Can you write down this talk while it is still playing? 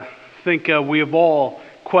think we have all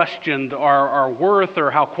questioned our worth or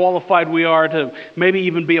how qualified we are to maybe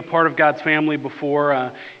even be a part of God's family before,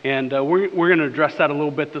 and we're going to address that a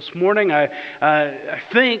little bit this morning. I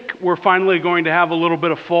think we're finally going to have a little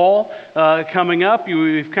bit of fall coming up.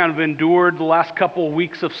 We've kind of endured the last couple of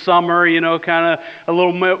weeks of summer, kind of a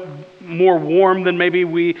little more warm than maybe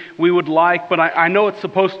we would like, but I know it's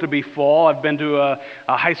supposed to be fall. I've been to a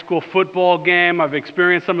high school football game. I've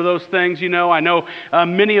experienced some of those things. I know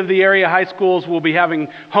many of the area high schools will be having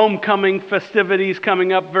homecoming festivities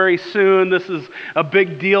coming up very soon. This is a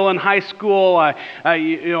big deal in high school. I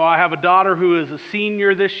have a daughter who is a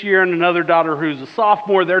senior this year and another daughter who's a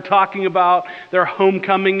sophomore. They're talking about their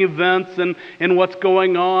homecoming events and what's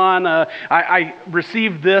going on. I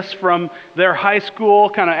received this from their high school,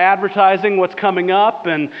 kind of advertising what's coming up,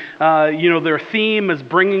 and their theme is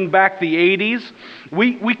bringing back the 80s.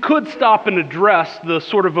 We could stop and address the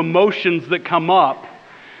sort of emotions that come up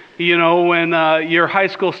when your high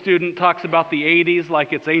school student talks about the 80s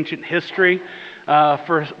like it's ancient history.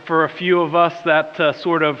 For a few of us,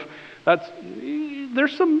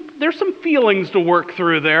 there's some feelings to work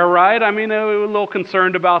through there, right? I mean, we're a little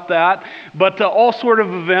concerned about that. But all sort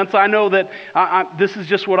of events, I know that this is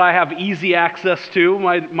just what I have easy access to,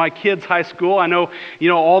 my kids' high school. I know,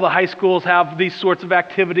 all the high schools have these sorts of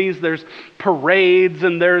activities. There's parades,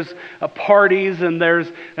 and there's parties, and there's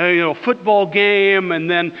football game, and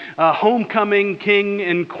then homecoming king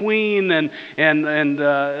and queen, and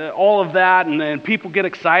all of that, and people get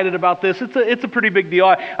excited about this. It's a pretty big deal.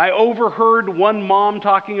 I overheard one mom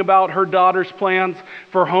talking about her daughter's plans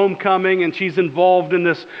for homecoming, and she's involved in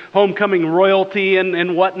this homecoming royalty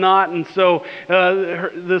and whatnot, and so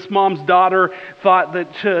this mom's daughter thought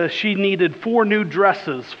that she needed 4 new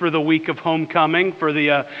dresses for the week of homecoming, for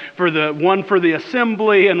the one for the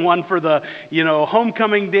assembly, and one for the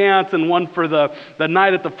homecoming dance, and one for the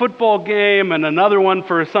night at the football game, and another one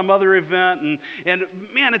for some other event,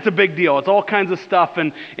 and man, it's a big deal. It's all kinds of stuff,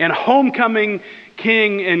 and homecoming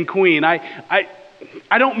king and queen.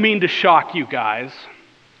 I don't mean to shock you guys,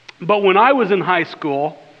 but when I was in high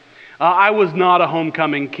school, I was not a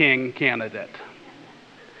homecoming king candidate.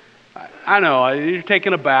 I know, you're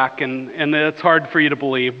taken aback, and it's hard for you to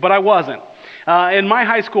believe, but I wasn't. In my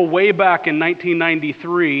high school, way back in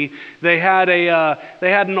 1993, they had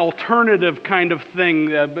an alternative kind of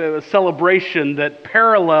thing, a celebration that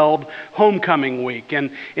paralleled homecoming week.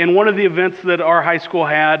 And in one of the events that our high school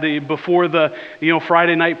had before the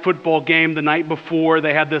Friday night football game, the night before,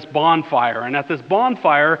 they had this bonfire. And at this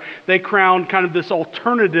bonfire, they crowned kind of this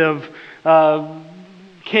alternative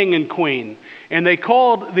king and queen. And they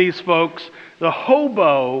called these folks the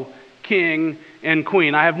hobo king and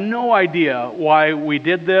queen. I have no idea why we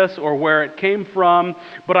did this or where it came from,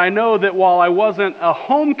 but I know that while I wasn't a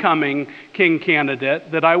homecoming king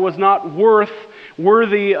candidate, that I was not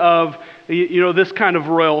worthy of this kind of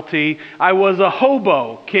royalty, I was a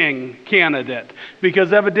hobo king candidate,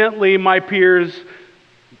 because evidently my peers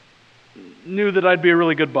knew that I'd be a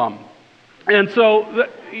really good bum. And so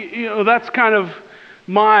that's kind of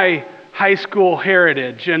my high school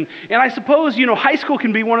heritage. And I suppose, high school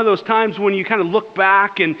can be one of those times when you kind of look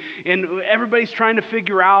back and everybody's trying to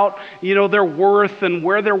figure out, their worth and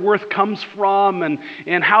where their worth comes from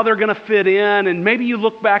and how they're going to fit in. And maybe you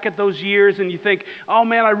look back at those years and you think, oh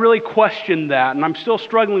man, I really questioned that and I'm still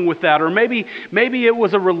struggling with that. Or maybe it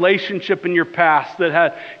was a relationship in your past that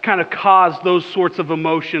had kind of caused those sorts of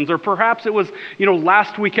emotions. Or perhaps it was,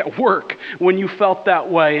 last week at work when you felt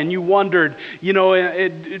that way and you wondered,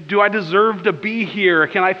 do I deserve to be here?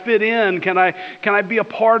 Can I fit in? Can I be a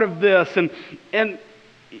part of this? And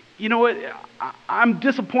you know what? I'm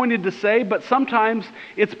disappointed to say, but sometimes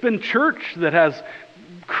it's been church that has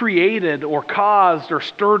created or caused or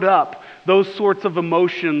stirred up those sorts of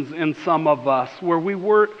emotions in some of us, where we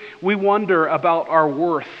wonder about our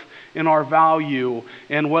worth and our value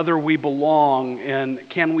and whether we belong and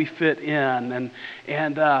can we fit in.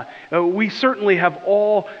 And we certainly have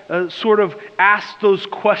all sort of asked those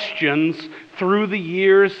questions through the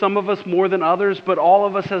years, some of us more than others, but all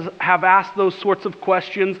of us have asked those sorts of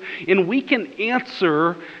questions, and we can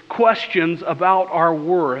answer questions about our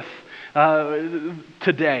worth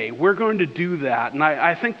today. We're going to do that. And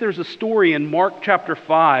I think there's a story in Mark chapter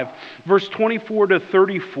 5, verse 24 to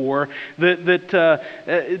 34,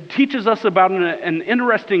 that teaches us about an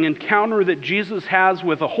interesting encounter that Jesus has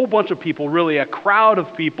with a whole bunch of people, really a crowd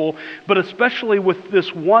of people, but especially with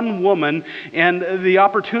this one woman, and the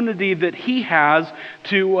opportunity that he has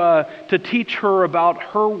to teach her about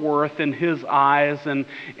her worth in his eyes.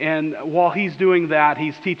 And while he's doing that,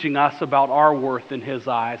 he's teaching us about our worth in his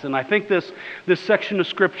eyes. And I think this section section of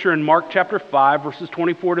Scripture in Mark chapter 5, verses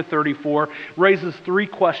 24 to 34, raises three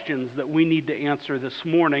questions that we need to answer this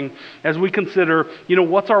morning as we consider,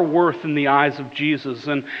 what's our worth in the eyes of Jesus?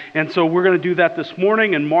 And so we're going to do that this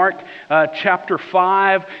morning in Mark chapter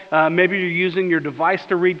 5. Maybe you're using your device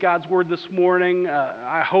to read God's Word this morning.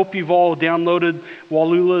 I hope you've all downloaded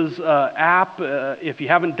Walula's app. If you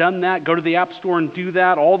haven't done that, go to the App Store and do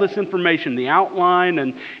that. All this information, the outline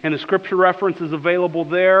and the Scripture reference is available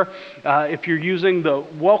there. If you're using the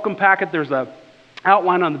welcome packet, there's a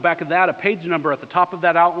outline on the back of that, a page number at the top of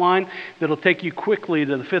that outline that'll take you quickly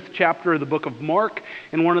to the 5th chapter of the book of Mark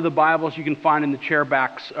in one of the Bibles you can find in the chair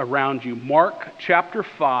backs around you. Mark chapter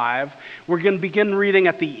 5. We're going to begin reading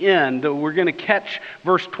at the end. We're going to catch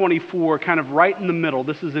verse 24 kind of right in the middle.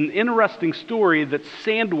 This is an interesting story that's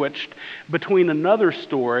sandwiched between another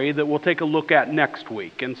story that we'll take a look at next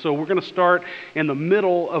week. And so we're going to start in the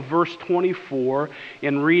middle of verse 24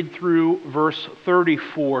 and read through verse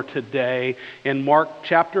 34 today in Mark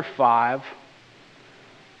chapter 5.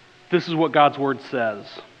 This is what God's Word says.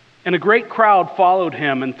 And a great crowd followed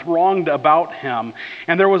him and thronged about him.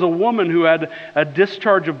 And there was a woman who had a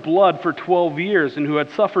discharge of blood for 12 years and who had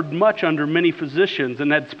suffered much under many physicians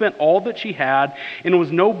and had spent all that she had and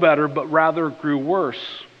was no better, but rather grew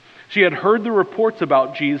worse. She had heard the reports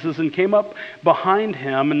about Jesus and came up behind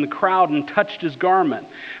him in the crowd and touched his garment.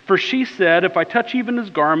 For she said, "If I touch even his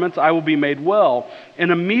garments, I will be made well."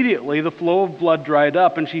 And immediately the flow of blood dried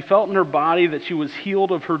up, and she felt in her body that she was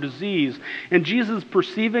healed of her disease. And Jesus,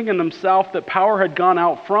 perceiving in himself that power had gone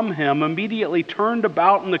out from him, immediately turned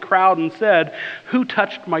about in the crowd and said, "Who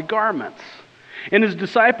touched my garments?" And his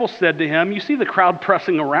disciples said to him, "You see the crowd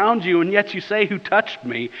pressing around you, and yet you say, 'Who touched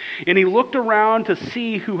me?'" And he looked around to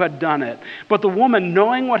see who had done it. But the woman,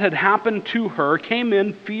 knowing what had happened to her, came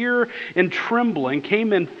in fear and trembling,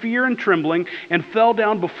 and fell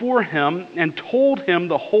down before him and told him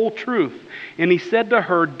the whole truth. And he said to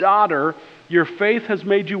her, "Daughter, your faith has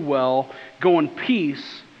made you well. Go in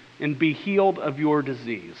peace and be healed of your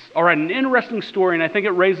disease." All right, an interesting story, and I think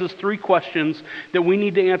it raises three questions that we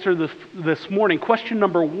need to answer this morning. Question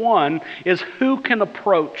number one is, who can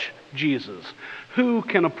approach Jesus? Who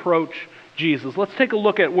can approach Jesus? Let's take a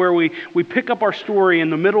look at where we pick up our story in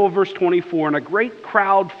the middle of verse 24. And a great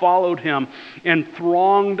crowd followed him and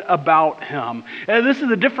thronged about him. This is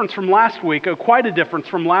a difference from last week, quite a difference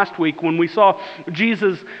from last week when we saw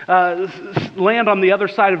Jesus land on the other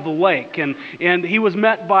side of the lake. And he was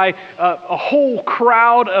met by a whole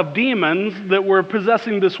crowd of demons that were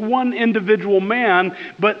possessing this one individual man,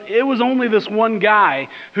 but it was only this one guy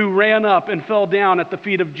who ran up and fell down at the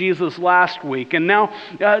feet of Jesus last week. And now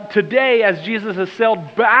today, as Jesus has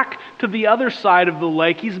sailed back to the other side of the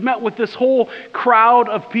lake, he's met with this whole crowd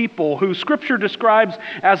of people who Scripture describes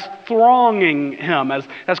as thronging him,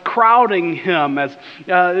 as crowding him, as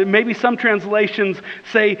maybe some translations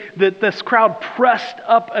say that this crowd pressed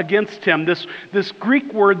up against him. This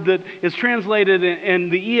Greek word that is translated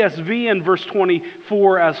in the ESV in verse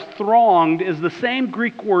 24 as thronged is the same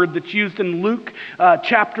Greek word that's used in Luke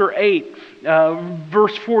chapter 8.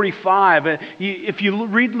 Verse 45. If you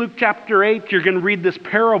read Luke chapter 8, you're going to read this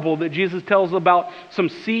parable that Jesus tells about some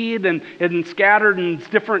seed and scattered in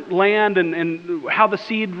different land and how the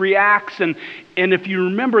seed reacts. And if you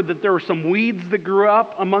remember that there were some weeds that grew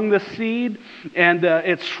up among the seed, and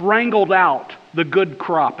it strangled out the good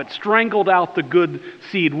crop. It strangled out the good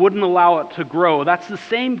seed, wouldn't allow it to grow. That's the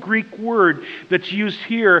same Greek word that's used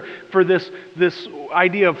here for this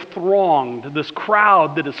idea of thronged, this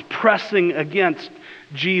crowd that is pressing against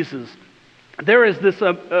Jesus. There is this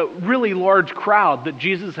really large crowd that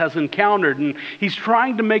Jesus has encountered, and he's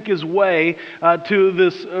trying to make his way to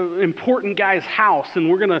this important guy's house, and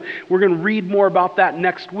we're gonna read more about that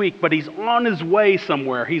next week. But he's on his way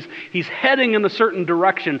somewhere. He's heading in a certain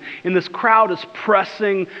direction, and this crowd is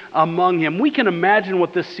pressing among him. We can imagine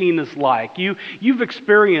what this scene is like. You've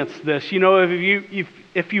experienced this.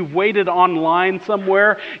 If you've waited online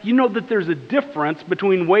somewhere, you know that there's a difference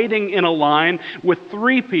between waiting in a line with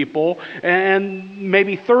 3 people and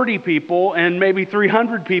maybe 30 people and maybe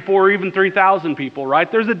 300 people or even 3,000 people,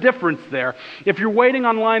 right? There's a difference there. If you're waiting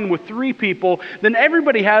online with 3 people, then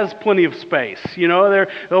everybody has plenty of space.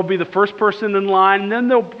 There'll be the first person in line, and then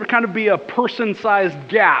there'll kind of be a person-sized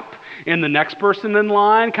gap in the next person in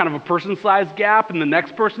line, kind of a person-sized gap in the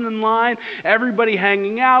next person in line, everybody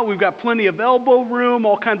hanging out. We've got plenty of elbow room,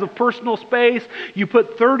 all kinds of personal space. You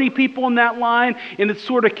put 30 people in that line, and it's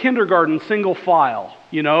sort of kindergarten, single file.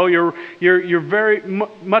 You know, you're very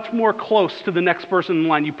much more close to the next person in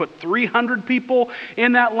line. You put 300 people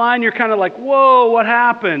in that line, you're kind of like, whoa, what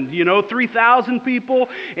happened? You know, 3,000 people,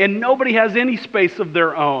 and nobody has any space of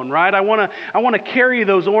their own, right? I want to carry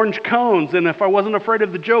those orange cones, and if I wasn't afraid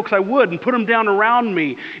of the jokes, I would, and put them down around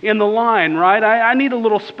me in the line, right? I need a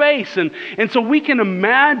little space, and so we can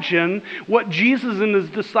imagine what Jesus and his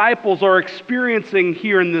disciples are experiencing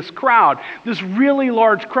here in this crowd, this really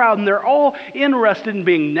large crowd, and they're all interested in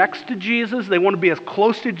being next to Jesus. They want to be as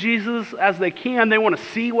close to Jesus as they can. They want to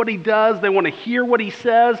see what he does. They want to hear what he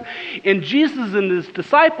says. And Jesus and his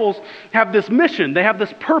disciples have this mission. They have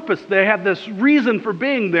this purpose. They have this reason for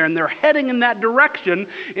being there, and they're heading in that direction.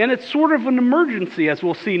 And it's sort of an emergency, as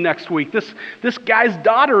we'll see next week. This guy's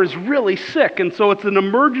daughter is really sick, and so it's an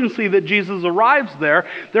emergency that Jesus arrives there.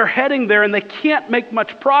 They're heading there, and they can't make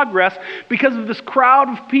much progress because of this crowd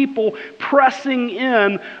of people pressing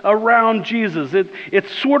in around Jesus.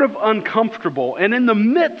 It's sort of uncomfortable. And in the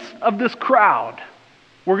midst of this crowd,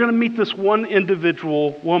 we're going to meet this one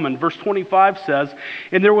individual woman. Verse 25 says,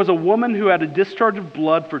 "And there was a woman who had a discharge of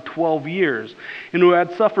blood for 12 years, and who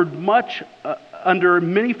had suffered much under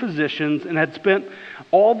many physicians, and had spent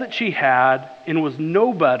all that she had, and was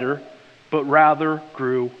no better, but rather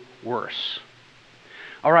grew worse."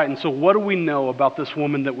 All right, and so what do we know about this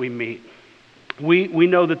woman that we meet? We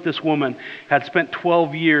know that this woman had spent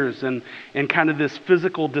 12 years in kind of this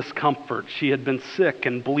physical discomfort. She had been sick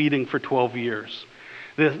and bleeding for 12 years.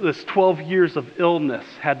 This 12 years of illness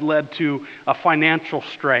had led to a financial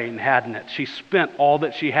strain, hadn't it? She spent all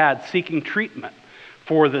that she had seeking treatment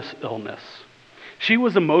for this illness. She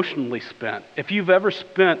was emotionally spent. If you've ever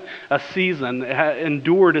spent a season,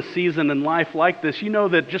 endured a season in life like this, you know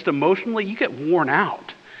that just emotionally you get worn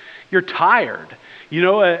out. You're tired. You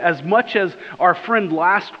know, as much as our friend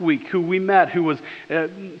last week who we met, who was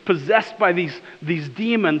possessed by these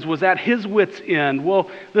demons, was at his wit's end, well,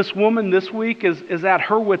 this woman this week is at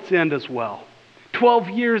her wit's end as well. 12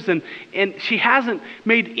 years and she hasn't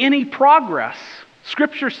made any progress.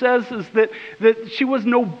 Scripture says is that she was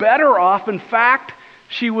no better off. In fact,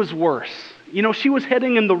 she was worse. You know, she was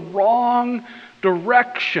heading in the wrong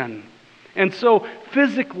direction. And so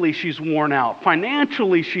physically she's worn out.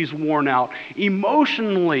 Financially she's worn out.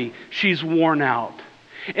 Emotionally she's worn out.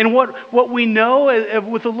 And what we know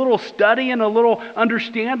with a little study and a little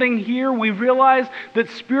understanding here, we realize that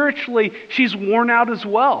spiritually she's worn out as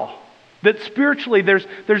well. That spiritually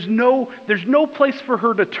there's no place for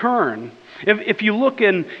her to turn. If you look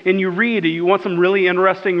and you read, you want some really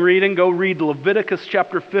interesting reading, go read Leviticus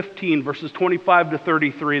chapter 15, verses 25 to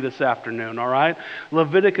 33 this afternoon, all right?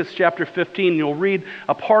 Leviticus chapter 15, you'll read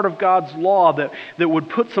a part of God's law that would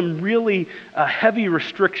put some really heavy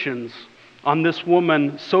restrictions on this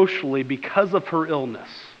woman socially because of her illness.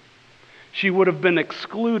 She would have been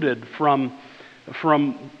excluded from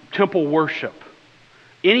temple worship.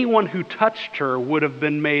 Anyone who touched her would have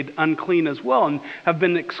been made unclean as well and have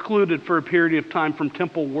been excluded for a period of time from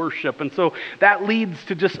temple worship. And so that leads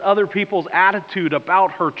to just other people's attitude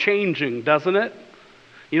about her changing, doesn't it?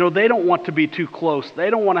 You know, they don't want to be too close.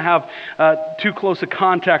 They don't want to have too close a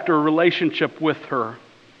contact or a relationship with her.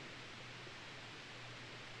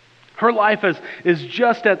 Her life is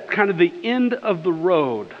just at kind of the end of the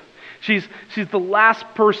road. She's the last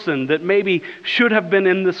person that maybe should have been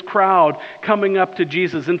in this crowd coming up to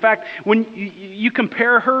Jesus. In fact, when you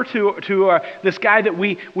compare her to this guy that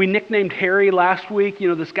we nicknamed Harry last week, you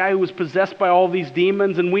know, this guy who was possessed by all these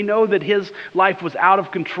demons, and we know that his life was out of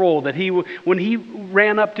control, that when he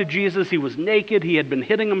ran up to Jesus, he was naked, he had been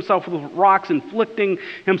hitting himself with rocks, inflicting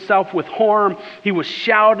himself with harm, he was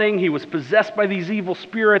shouting, he was possessed by these evil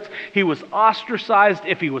spirits, he was ostracized.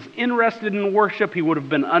 If he was interested in worship, he would have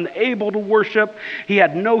been unable to worship. He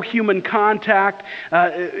had no human contact.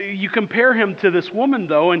 You compare him to this woman,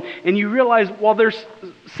 though, and you realize while there's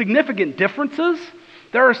significant differences,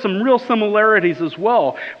 there are some real similarities as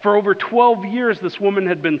well. For over 12 years, this woman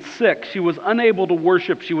had been sick. She was unable to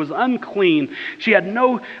worship. She was unclean. She had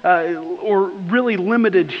no or really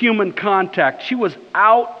limited human contact. She was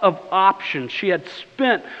out of options. She had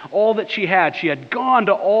spent all that she had. She had gone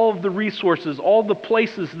to all of the resources, all the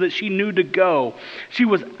places that she knew to go. She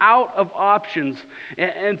was out of options.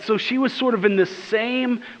 And so she was sort of in this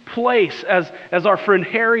same place as our friend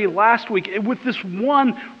Harry last week, with this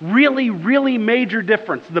one really, really major difference.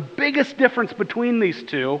 The biggest difference between these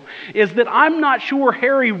two is that I'm not sure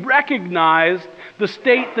Harry recognized the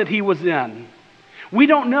state that he was in. We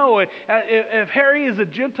don't know if Harry is a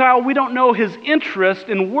Gentile, we don't know his interest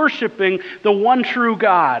in worshiping the one true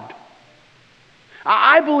God.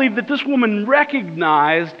 I believe that this woman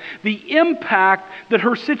recognized the impact that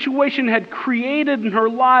her situation had created in her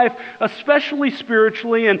life, especially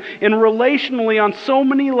spiritually and relationally on so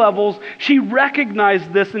many levels. She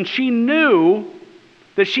recognized this, and she knew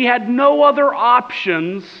that she had no other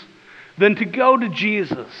options than to go to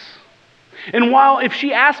Jesus. And while if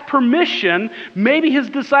she asked permission, maybe his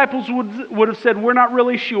disciples would have said, we're not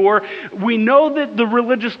really sure. We know that the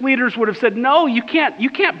religious leaders would have said, no, you can't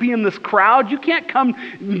be in this crowd. You can't come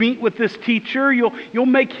meet with this teacher. You'll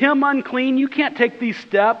make him unclean. You can't take these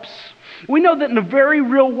steps. We know that in a very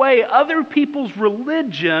real way, other people's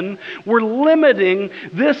religion were limiting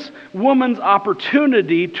this woman's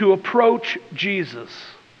opportunity to approach Jesus.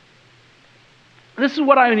 This is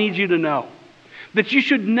what I need you to know. That you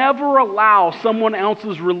should never allow someone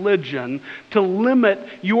else's religion to limit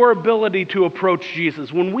your ability to approach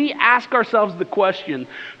Jesus. When we ask ourselves the question,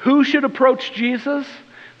 who should approach Jesus?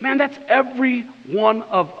 Man, that's every one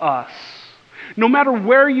of us. No matter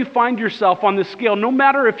where you find yourself on this scale, no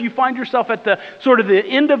matter if you find yourself at the sort of the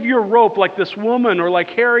end of your rope like this woman or like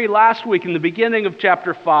Harry last week in the beginning of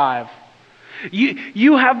chapter 5.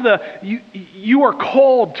 You are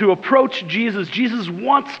called to approach Jesus. Jesus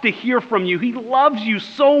wants to hear from you. He loves you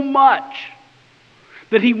so much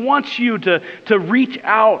that he wants you to reach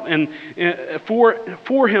out and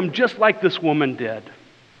for him just like this woman did.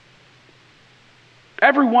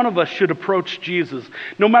 Every one of us should approach Jesus,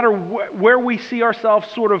 no matter where we see ourselves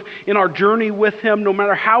sort of in our journey with him, no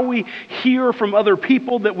matter how we hear from other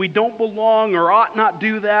people that we don't belong or ought not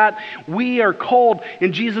do that. We are called,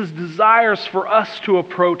 and Jesus desires for us to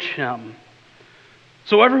approach him.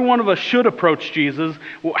 So every one of us should approach Jesus.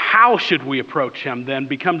 Well, how should we approach him then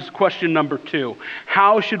becomes question number 2.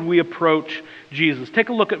 How should we approach Jesus? Take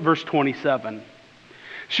a look at verse 27.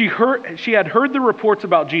 She had heard the reports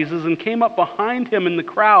about Jesus and came up behind him in the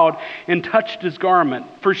crowd and touched his garment.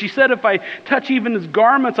 For she said, if I touch even his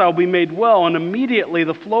garments, I will be made well. And immediately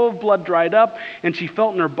the flow of blood dried up, and she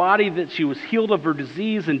felt in her body that she was healed of her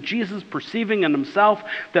disease. And Jesus, perceiving in himself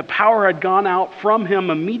that power had gone out from him,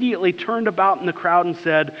 immediately turned about in the crowd and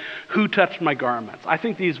said, who touched my garments? I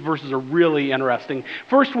think these verses are really interesting.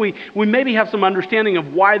 First, we maybe have some understanding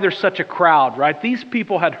of why there's such a crowd, right? These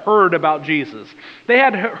people had heard about Jesus. They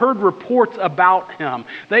had heard reports about him.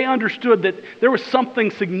 They understood that there was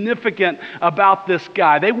something significant about this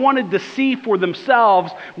guy. They wanted to see for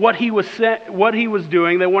themselves what he was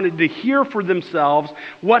doing. They wanted to hear for themselves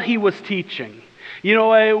what he was teaching. You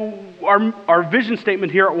know, our vision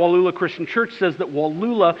statement here at Wallula Christian Church says that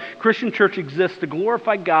Wallula Christian Church exists to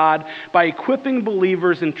glorify God by equipping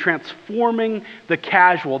believers and transforming the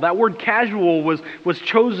casual. That word casual was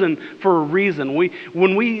chosen for a reason.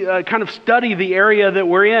 When we kind of study the area that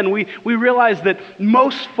we're in, we realize that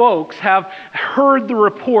most folks have heard the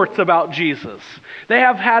reports about Jesus. They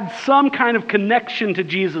have had some kind of connection to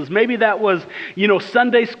Jesus. Maybe that was,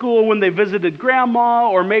 Sunday school when they visited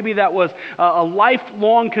grandma, or maybe that was a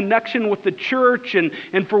lifelong connection with the church, and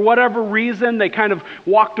for whatever reason they kind of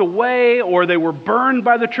walked away, or they were burned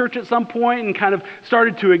by the church at some point and kind of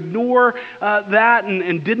started to ignore that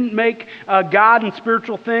and didn't make God and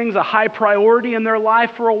spiritual things a high priority in their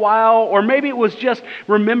life for a while. Or maybe it was just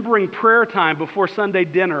remembering prayer time before Sunday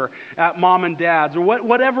dinner at mom and dad's, or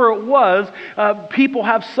whatever it was. People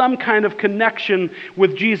have some kind of connection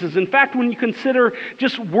with Jesus. In fact, when you consider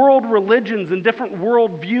just world religions and different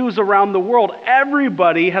world views around the world,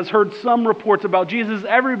 everybody has heard some reports about Jesus.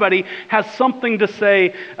 Everybody has something to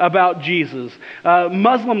say about Jesus.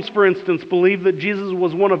 Muslims, for instance, believe that Jesus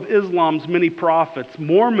was one of Islam's many prophets.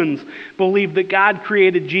 Mormons believe that God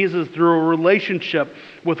created Jesus through a relationship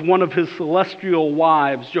with one of his celestial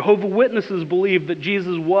wives. Jehovah's Witnesses believe that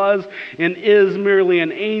Jesus was and is merely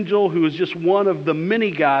an angel who is just one of the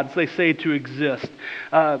many gods they say to exist.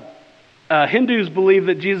 Hindus believe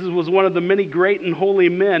that Jesus was one of the many great and holy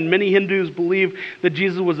men. Many Hindus believe that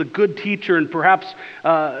Jesus was a good teacher and perhaps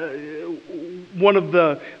one of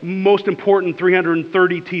the most important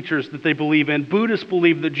 330 teachers that they believe in. Buddhists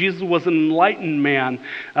believe that Jesus was an enlightened man.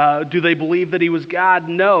 Do they believe that he was God?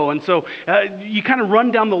 No. And so you kind of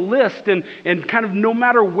run down the list, and kind of no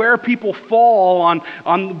matter where people fall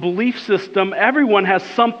on the belief system, everyone has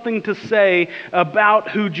something to say about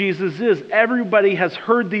who Jesus is. Everybody has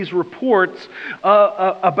heard these reports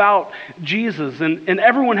about Jesus, and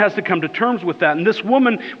everyone has to come to terms with that. And this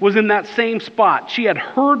woman was in that same spot. She had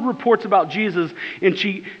heard reports about Jesus, and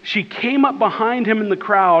she came up behind him in the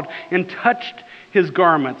crowd and touched his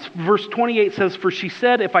garments. Verse 28 says, "For she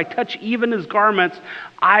said, if I touch even his garments,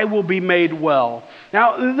 I will be made well."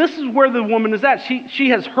 Now, this is where the woman is at. She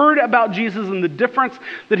has heard about Jesus and the difference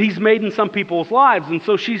that he's made in some people's lives. And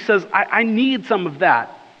so she says, I need some of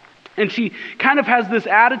that. And she kind of has this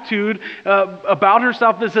attitude about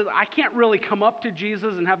herself that says, I can't really come up to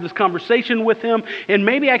Jesus and have this conversation with him, and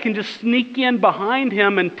maybe I can just sneak in behind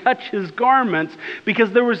him and touch his garments,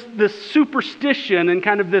 because there was this superstition and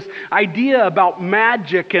kind of this idea about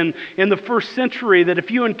magic in the first century that if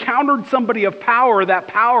you encountered somebody of power, that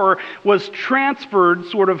power was transferred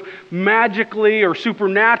sort of magically or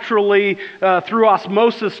supernaturally through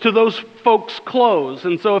osmosis to those folks' clothes.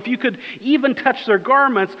 And so if you could even touch their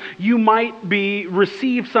garments, you might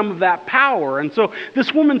receive some of that power. And so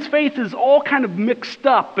this woman's faith is all kind of mixed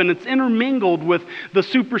up, and it's intermingled with the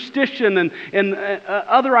superstition and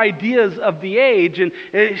other ideas of the age. And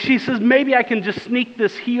she says, maybe I can just sneak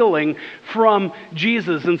this healing from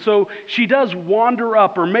Jesus. And so she does wander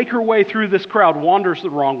up or make her way through this crowd. Wander's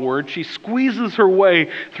the wrong word. She squeezes her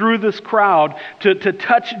way through this crowd to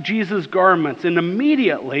touch Jesus' garments. And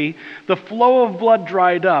immediately the flow of blood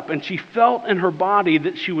dried up, and she felt in her body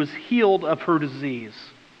that she was healed of her disease.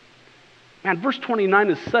 Man, verse 29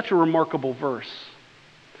 is such a remarkable verse.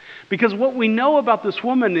 Because what we know about this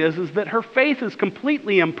woman is that her faith is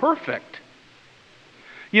completely imperfect.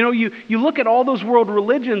 You know, you look at all those world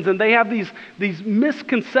religions, and they have these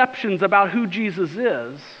misconceptions about who Jesus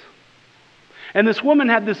is. And this woman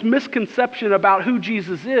had this misconception about who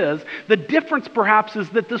Jesus is. The difference, perhaps, is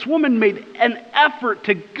that this woman made an effort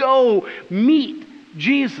to go meet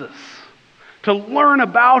Jesus, to learn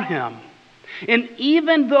about him. And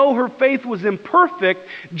even though her faith was imperfect,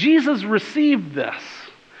 Jesus received this,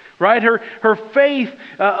 right? Her faith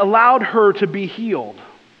allowed her to be healed.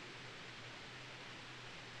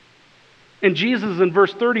 And Jesus, in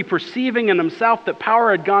verse 30, perceiving in himself that power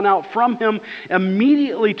had gone out from him,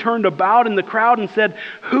 immediately turned about in the crowd and said,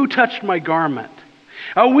 "Who touched my garment?"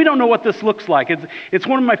 We don't know what this looks like. It's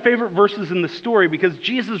one of my favorite verses in the story, because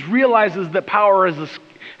Jesus realizes that power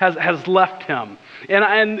has left him.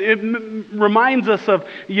 And it reminds us of,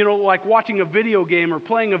 like watching a video game or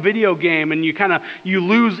playing a video game, and you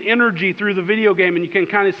lose energy through the video game, and you can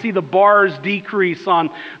kind of see the bars decrease on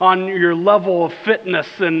your level of fitness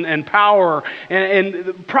and power.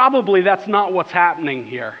 And probably that's not what's happening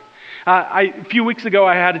here. A few weeks ago,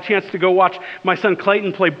 I had a chance to go watch my son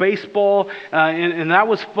Clayton play baseball, and that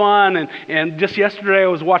was fun. And just yesterday, I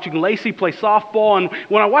was watching Lacey play softball. And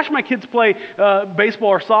when I watch my kids play baseball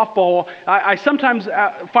or softball, I sometimes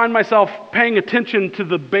find myself paying attention to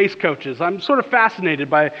the base coaches. I'm sort of fascinated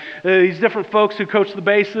by these different folks who coach the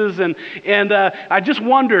bases, and I just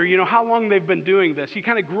wonder, how long they've been doing this. You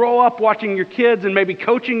kind of grow up watching your kids and maybe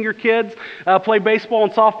coaching your kids play baseball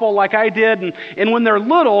and softball like I did, and when they're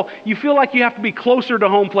little, you feel like you have to be closer to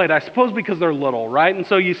home plate, I suppose because they're little, right? And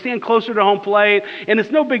so you stand closer to home plate, and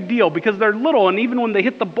it's no big deal because they're little, and even when they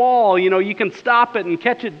hit the ball, you can stop it and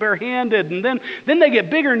catch it barehanded, and then they get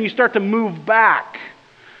bigger and you start to move back.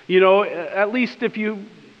 At least if you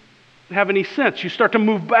have any sense, you start to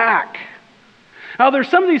move back. Now, there's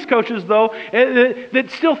some of these coaches, though,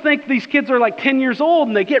 that still think these kids are like 10 years old,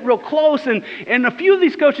 and they get real close, and a few of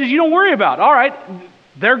these coaches you don't worry about. All right,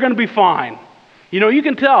 they're going to be fine. You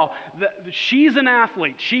can tell that she's an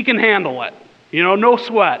athlete. She can handle it. No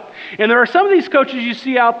sweat. And there are some of these coaches you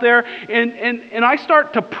see out there, and I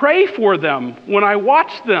start to pray for them when I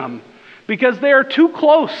watch them, because they are too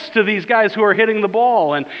close to these guys who are hitting the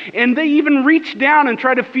ball. And they even reach down and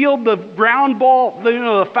try to field the ground ball,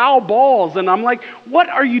 the foul balls. And I'm like, what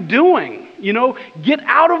are you doing? Get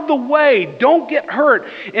out of the way. Don't get hurt.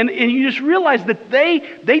 And you just realize that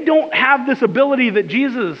they don't have this ability that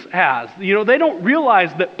Jesus has. They don't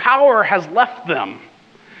realize that power has left them.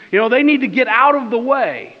 They need to get out of the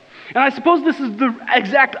way. And I suppose this is the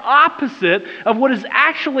exact opposite of what is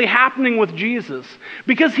actually happening with Jesus.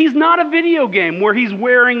 Because he's not a video game where he's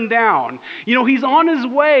wearing down. He's on his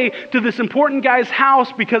way to this important guy's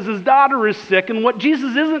house because his daughter is sick. And what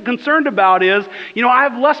Jesus isn't concerned about is, I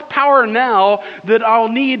have less power now that I'll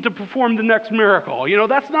need to perform the next miracle.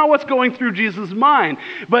 That's not what's going through Jesus' mind.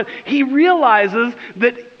 But he realizes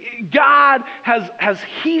that God has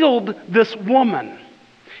healed this woman.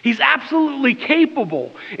 He's absolutely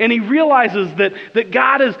capable, and he realizes that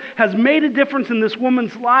God has made a difference in this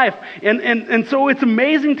woman's life. And so it's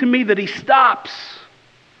amazing to me that he stops.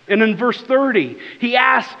 And in verse 30, he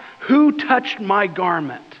asks, "Who touched my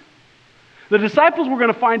garment?" The disciples, we're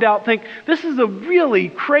going to find out, think this is a really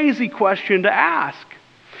crazy question to ask.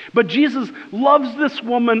 But Jesus loves this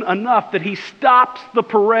woman enough that he stops the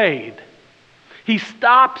parade. He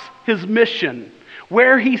stops his mission.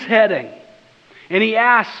 where he's heading. And he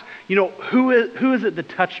asks, who is it that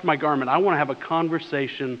touched my garment? I want to have a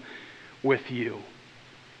conversation with you.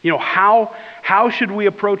 How should we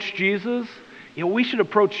approach Jesus? We should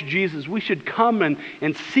approach Jesus. We should come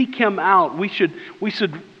and seek him out. We should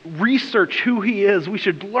research who he is. We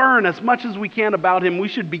should learn as much as we can about him. We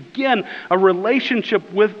should begin a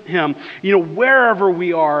relationship with him, wherever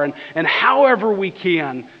we are and however we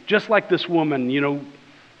can. Just like this woman,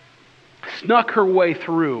 snuck her way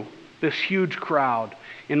through this huge crowd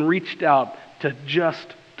and reached out to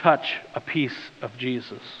just touch a piece of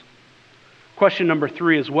Jesus. Question number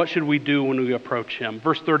 3 is, what should we do when we approach him?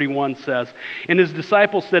 Verse 31 says, and his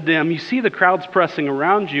disciples said to him, you see the crowds pressing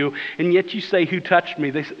around you, and yet you say, who touched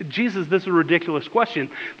me? They said, Jesus, this is a ridiculous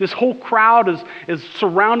question. This whole crowd is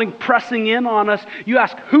surrounding, pressing in on us. You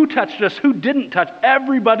ask, who touched us? Who didn't touch?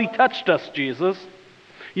 Everybody touched us, Jesus.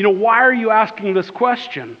 Why are you asking this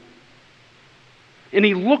question? And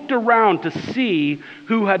he looked around to see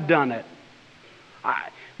who had done it.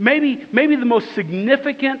 Maybe the most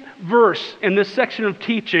significant verse in this section of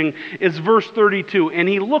teaching is verse 32. And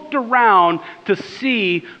he looked around to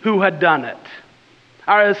see who had done it.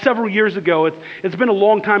 Several years ago, it's been a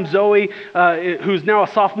long time. Zoe, who's now a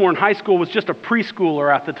sophomore in high school, was just a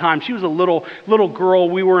preschooler at the time. She was a little girl.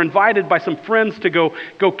 We were invited by some friends to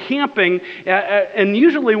go camping, and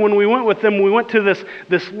usually when we went with them, we went to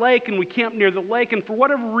this lake, and we camped near the lake, and for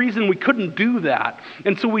whatever reason, we couldn't do that.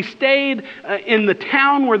 And so we stayed in the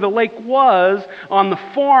town where the lake was on the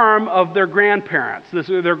farm of their grandparents.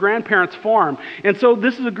 Their grandparents' farm. And so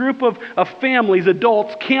this is a group of families,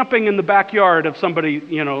 adults, camping in the backyard of somebody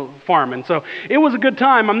farm. And so it was a good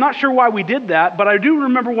time. I'm not sure why we did that, but I do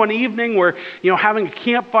remember one evening where, having a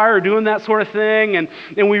campfire, doing that sort of thing, and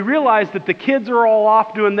we realized that the kids are all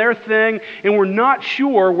off doing their thing, and we're not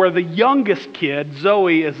sure where the youngest kid,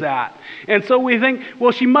 Zoe, is at. And so we think,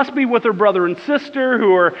 well, she must be with her brother and sister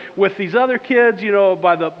who are with these other kids,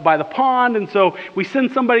 by the pond. And so we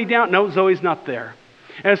send somebody down. No, Zoe's not there.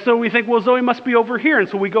 And so we think, well, Zoe must be over here. And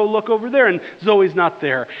so we go look over there, and Zoe's not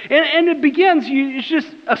there. And it begins, you just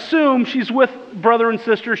assume she's with brother and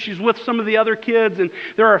sister, she's with some of the other kids, and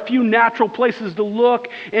there are a few natural places to look.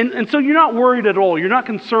 And so you're not worried at all. You're not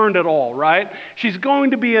concerned at all, right? She's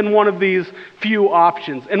going to be in one of these few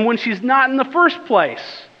options. And when she's not in the first place,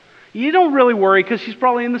 you don't really worry because she's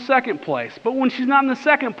probably in the second place. But when she's not in the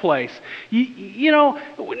second place,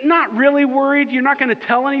 not really worried. You're not going to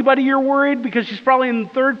tell anybody you're worried because she's probably in the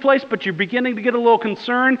third place, but you're beginning to get a little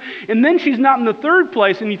concerned. And then she's not in the third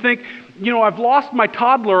place, and you think, I've lost my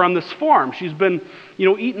toddler on this farm. She's been,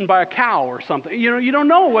 eaten by a cow or something. You don't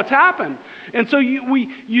know what's happened. And so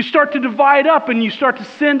you start to divide up, and you start to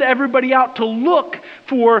send everybody out to look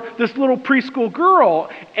for this little preschool girl,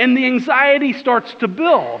 and the anxiety starts to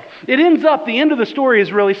build. It ends up, the end of the story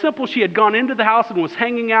is really simple. She had gone into the house and was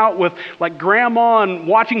hanging out with like grandma and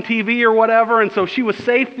watching TV or whatever, and so she was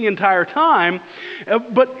safe the entire time.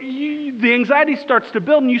 But the anxiety starts to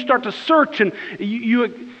build, and you start to search, and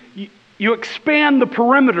you expand the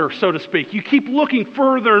perimeter, so to speak. You keep looking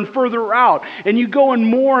further and further out, and you go in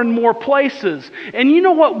more and more places. And you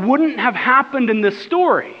know what wouldn't have happened in this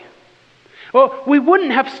story? Well, we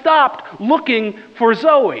wouldn't have stopped looking for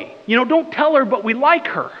Zoe. Don't tell her, but we like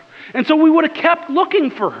her. And so we would have kept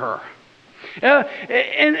looking for her.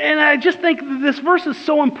 And I just think this verse is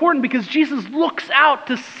so important because Jesus looks out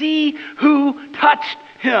to see who touched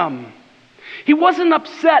him. He wasn't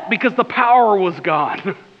upset because the power was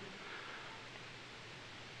gone.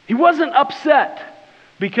 He wasn't upset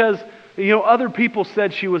because, other people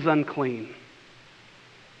said she was unclean.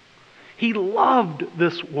 He loved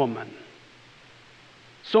this woman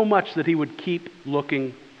so much that he would keep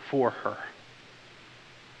looking for her.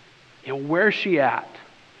 Where's she at?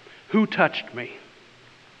 Who touched me?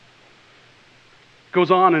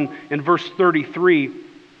 Goes on in verse 33,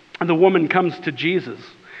 and the woman comes to Jesus.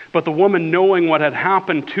 But the woman, knowing what had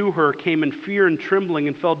happened to her, came in fear and trembling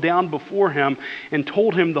and fell down before him and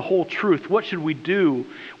told him the whole truth. What should we do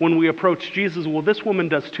when we approach Jesus? Well, this woman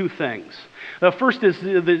does two things. The first is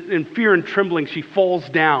in fear and trembling, she falls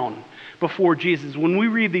down before Jesus. When we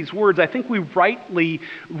read these words, I think we rightly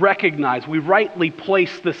recognize, we rightly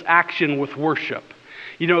place this action with worship.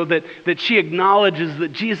 That she acknowledges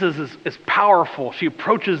that Jesus is powerful. She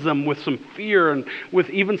approaches them with some fear and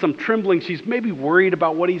with even some trembling. She's maybe worried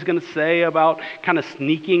about what he's going to say about kind of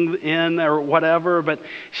sneaking in or whatever. But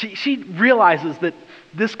she realizes that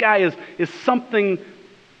this guy is something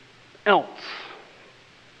else.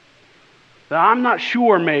 That I'm not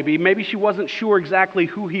sure maybe. Maybe she wasn't sure exactly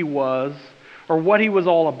who he was or what he was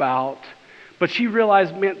all about. But she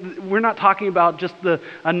realized, man, we're not talking about just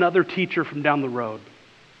another teacher from down the road.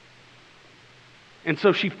 And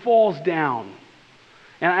so she falls down.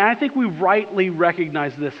 And I think we rightly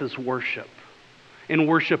recognize this as worship, in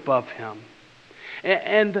worship of Him.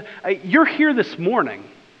 And you're here this morning,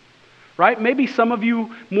 right? Maybe some of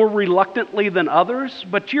you more reluctantly than others,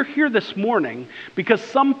 but you're here this morning because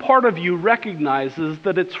some part of you recognizes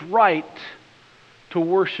that it's right to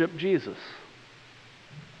worship Jesus.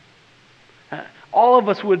 All of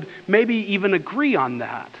us would maybe even agree on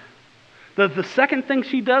that. The second thing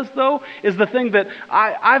she does, though, is the thing that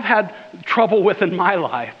I've had trouble with in my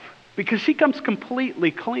life, because she comes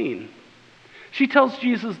completely clean. She tells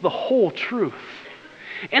Jesus the whole truth.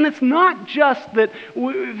 And it's not just that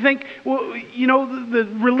we think, well, the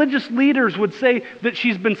religious leaders would say that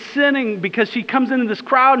she's been sinning because she comes into this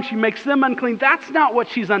crowd and she makes them unclean. That's not what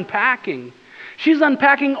she's unpacking. She's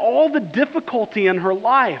unpacking all the difficulty in her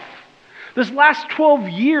life. This last 12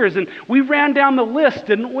 years, and we ran down the list,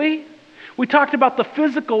 didn't we? We talked about the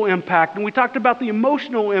physical impact, and we talked about the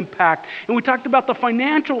emotional impact, and we talked about the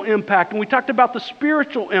financial impact, and we talked about the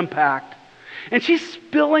spiritual impact. And she's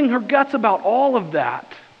spilling her guts about all of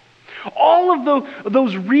that. All of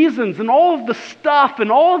those reasons and all of the stuff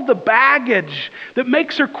and all of the baggage that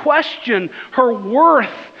makes her question her worth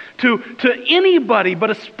to anybody, but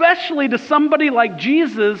especially to somebody like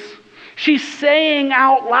Jesus, she's saying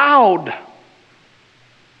out loud.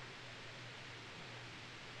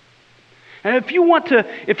 And if you want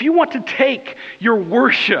to take your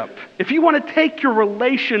worship, if you want to take your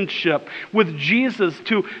relationship with Jesus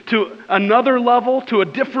to another level, to a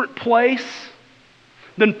different place,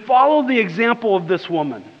 then follow the example of this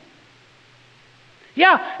woman.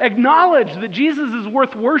 Yeah, acknowledge that Jesus is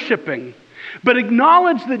worth worshiping, but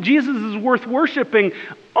acknowledge that Jesus is worth worshiping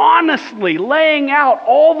honestly, laying out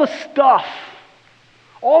all the stuff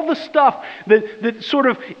that sort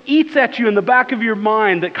of eats at you in the back of your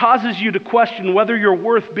mind, that causes you to question whether you're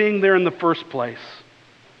worth being there in the first place.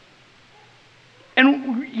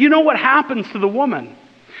 And you know what happens to the woman?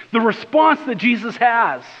 The response that Jesus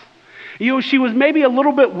has. She was maybe a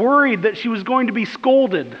little bit worried that she was going to be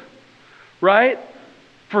scolded, right?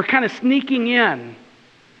 For kind of sneaking in.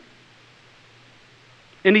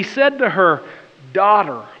 And He said to her,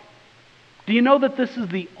 "Daughter." Do you know that this is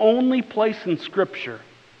the only place in Scripture?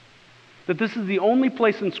 That this is the only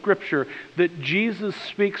place in Scripture that Jesus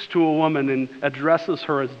speaks to a woman and addresses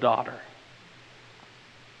her as daughter.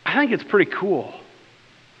 I think it's pretty cool.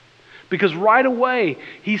 Because right away,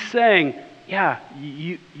 He's saying, yeah,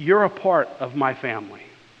 you're a part of my family.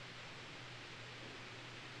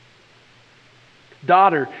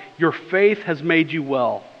 Daughter, your faith has made you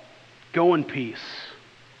well. Go in peace.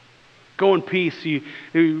 Go in peace.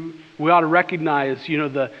 We ought to recognize,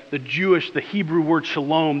 the Jewish, the Hebrew word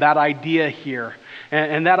shalom, that idea here.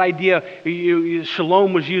 And that idea,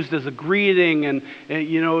 shalom was used as a greeting and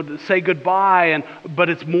to say goodbye, but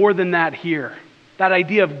it's more than that here. That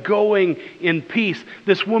idea of going in peace.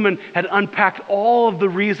 This woman had unpacked all of the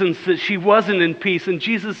reasons that she wasn't in peace. And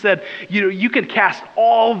Jesus said, you can cast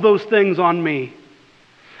all of those things on me.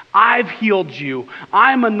 I've healed you.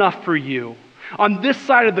 I'm enough for you. On this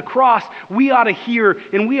side of the cross, we ought to hear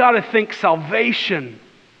and we ought to think salvation.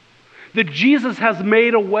 That Jesus has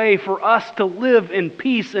made a way for us to live in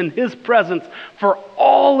peace in His presence for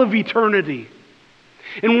all of eternity.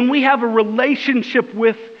 And when we have a relationship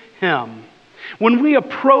with Him, when we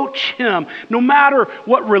approach Him, no matter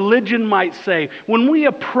what religion might say, when we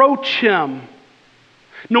approach Him,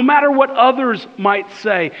 no matter what others might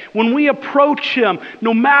say, when we approach Him,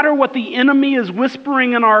 no matter what the enemy is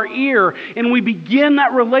whispering in our ear, and we begin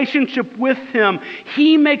that relationship with Him,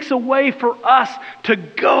 He makes a way for us to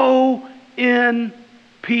go in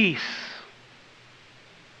peace.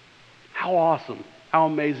 How awesome, how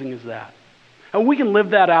amazing is that? And we can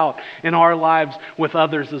live that out in our lives with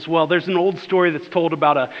others as well. There's an old story that's told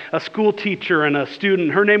about a school teacher and a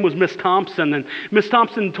student. Her name was Miss Thompson, and Miss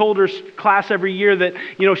Thompson told her class every year that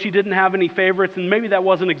she didn't have any favorites, and maybe that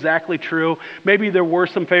wasn't exactly true. Maybe there were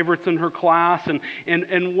some favorites in her class,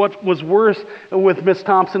 and what was worse with Miss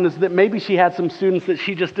Thompson is that maybe she had some students that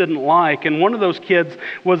she just didn't like, and one of those kids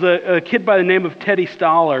was a kid by the name of Teddy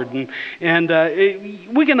Stollard, and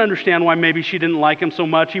we can understand why maybe she didn't like him so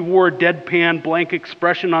much. He wore a deadpan blank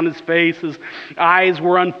expression on his face. His eyes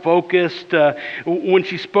were unfocused. When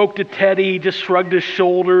she spoke to Teddy, he just shrugged his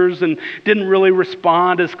shoulders and didn't really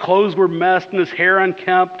respond. His clothes were messed and his hair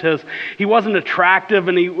unkempt. He wasn't attractive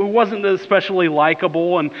and he wasn't especially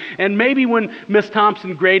likable. And maybe when Miss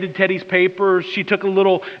Thompson graded Teddy's papers, she took a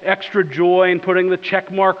little extra joy in putting the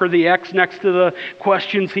check mark or the X next to the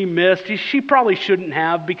questions he missed. She probably shouldn't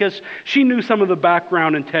have, because she knew some of the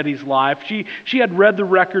background in Teddy's life. She had read the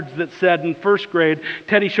records that said in first grade,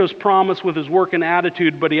 Teddy shows promise with his work and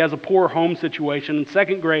attitude, but he has a poor home situation. In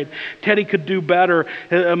second grade, Teddy could do better.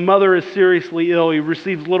 A mother is seriously ill. He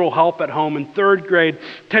receives little help at home. In third grade,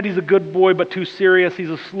 Teddy's a good boy but too serious. He's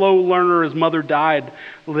a slow learner. His mother died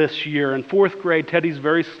this year. In fourth grade, Teddy's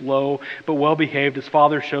very slow but well behaved. His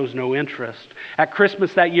father shows no interest. At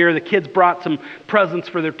Christmas that year, the kids brought some presents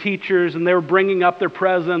for their teachers, and they were bringing up their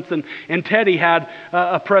presents, and Teddy had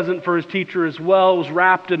a present for his teacher as well. It was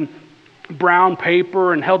wrapped in brown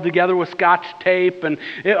paper and held together with Scotch tape, and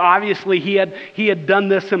obviously he had done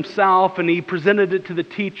this himself, and he presented it to the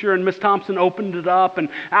teacher, and Miss Thompson opened it up, and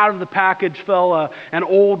out of the package fell an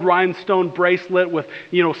old rhinestone bracelet with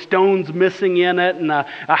stones missing in it, and a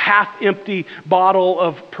half-empty bottle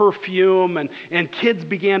of perfume, and kids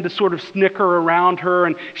began to sort of snicker around her,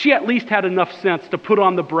 and she at least had enough sense to put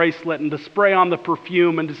on the bracelet and to spray on the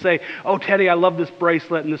perfume and to say, "Oh, Teddy, I love this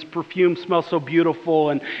bracelet, and this perfume smells so beautiful,"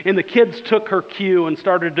 and the kids took her cue and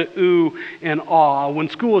started to ooh in awe. When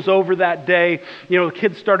school was over that day, the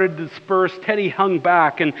kids started to disperse. Teddy hung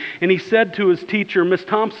back and he said to his teacher, "Miss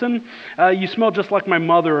Thompson, you smell just like my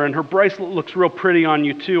mother, and her bracelet looks real pretty on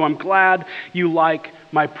you too. I'm glad you like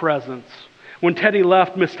my presents." When Teddy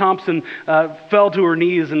left, Miss Thompson fell to her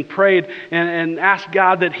knees and prayed and asked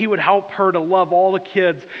God that he would help her to love all the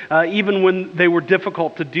kids, even when they were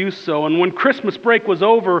difficult to do so. And when Christmas break was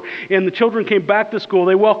over and the children came back to school,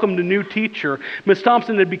 they welcomed a new teacher. Miss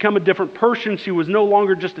Thompson had become a different person. She was no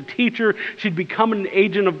longer just a teacher. She'd become an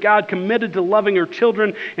agent of God, committed to loving her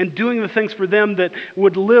children and doing the things for them that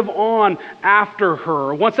would live on after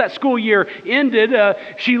her. Once that school year ended,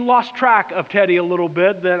 she lost track of Teddy a little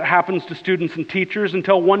bit. That happens to students and teachers,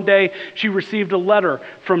 until one day she received a letter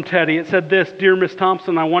from Teddy. It said this: "Dear Miss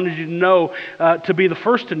Thompson, I wanted you to know, to be the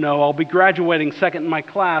first to know, I'll be graduating second in my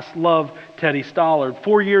class. Love, Teddy Stollard."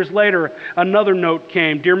 4 years later, another note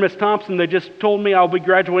came. "Dear Miss Thompson, they just told me I'll be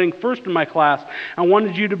graduating first in my class. I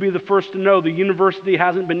wanted you to be the first to know. The university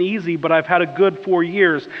hasn't been easy, but I've had a good 4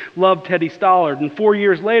 years. Love, Teddy Stollard." And 4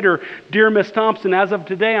 years later, "Dear Miss Thompson, as of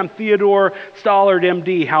today, I'm Theodore Stollard,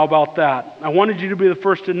 MD. How about that? I wanted you to be the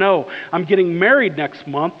first to know. I'm getting married next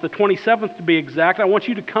month, the 27th to be exact. I want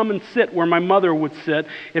you to come and sit where my mother would sit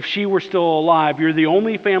if she were still alive. You're the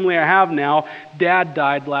only family I have now. Dad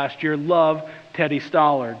died last year. Love, Teddy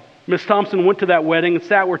Stollard." Miss Thompson went to that wedding and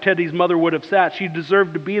sat where Teddy's mother would have sat. She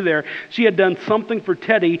deserved to be there. She had done something for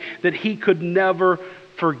Teddy that he could never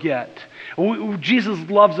forget. Jesus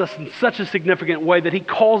loves us in such a significant way that he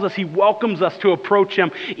calls us, he welcomes us to approach him,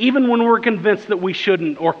 even when we're convinced that we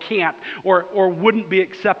shouldn't or can't or wouldn't be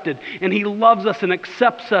accepted. And he loves us and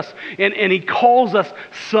accepts us, and he calls us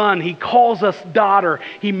son. He calls us daughter.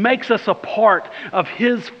 He makes us a part of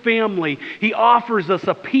his family. He offers us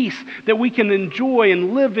a peace that we can enjoy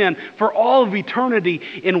and live in for all of eternity,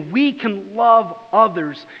 and we can love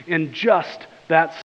others in just that